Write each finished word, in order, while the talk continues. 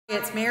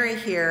It's Mary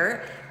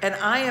here, and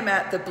I am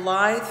at the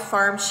Blyth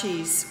Farm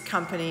Cheese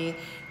Company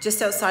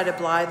just outside of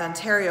Blyth,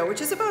 Ontario, which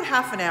is about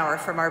half an hour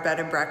from our bed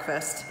and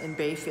breakfast in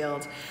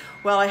Bayfield.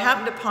 Well, I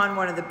happened upon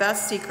one of the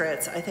best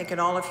secrets, I think, in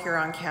all of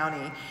Huron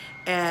County.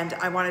 And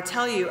I want to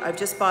tell you, I've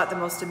just bought the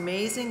most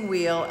amazing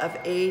wheel of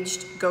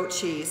aged goat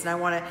cheese. And I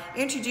want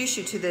to introduce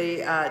you to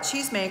the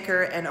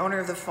cheesemaker and owner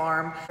of the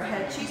farm, our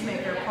head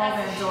cheesemaker, Paul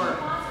Van Dorp.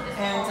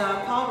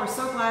 And Paul, we're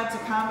so glad to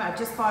come. I've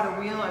just bought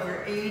a wheel of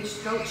your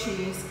aged goat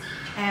cheese.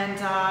 And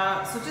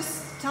so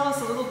just tell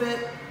us a little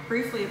bit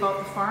briefly about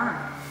the farm.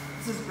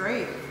 This is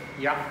great.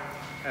 Yeah,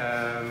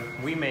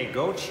 we make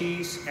goat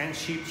cheese and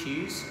sheep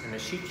cheese. And the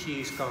sheep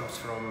cheese comes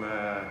from,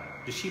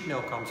 the sheep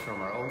milk comes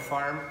from our own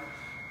farm.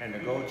 And the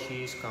goat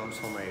cheese comes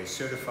from a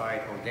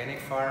certified organic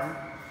farm.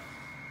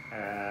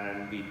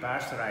 And we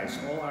pasteurize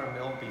all our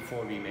milk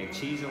before we make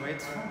cheese of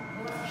it.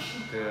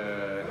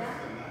 The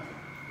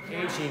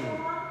aging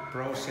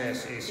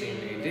process is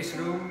in this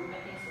room.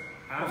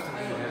 After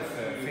we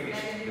have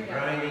finished the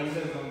grinding,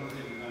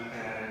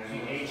 and we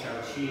age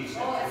our cheese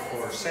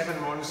for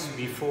 7 months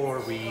before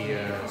we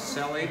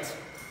sell it.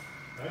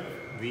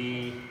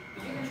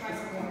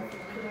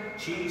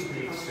 Cheese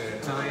needs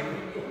time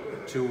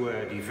to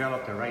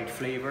develop the right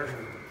flavor,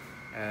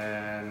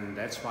 and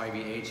that's why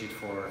we age it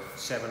for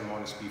 7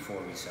 months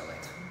before we sell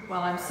it.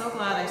 Well, I'm so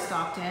glad I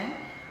stopped in.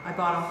 I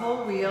bought a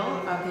whole wheel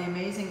of the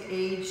amazing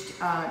aged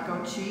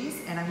goat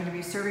cheese, and I'm going to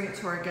be serving it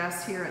to our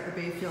guests here at the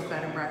Bayfield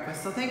Bed and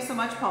Breakfast. So thanks so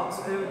much, Paul.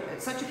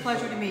 It's such a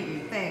pleasure to meet you.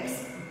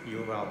 Thanks.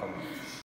 You're welcome.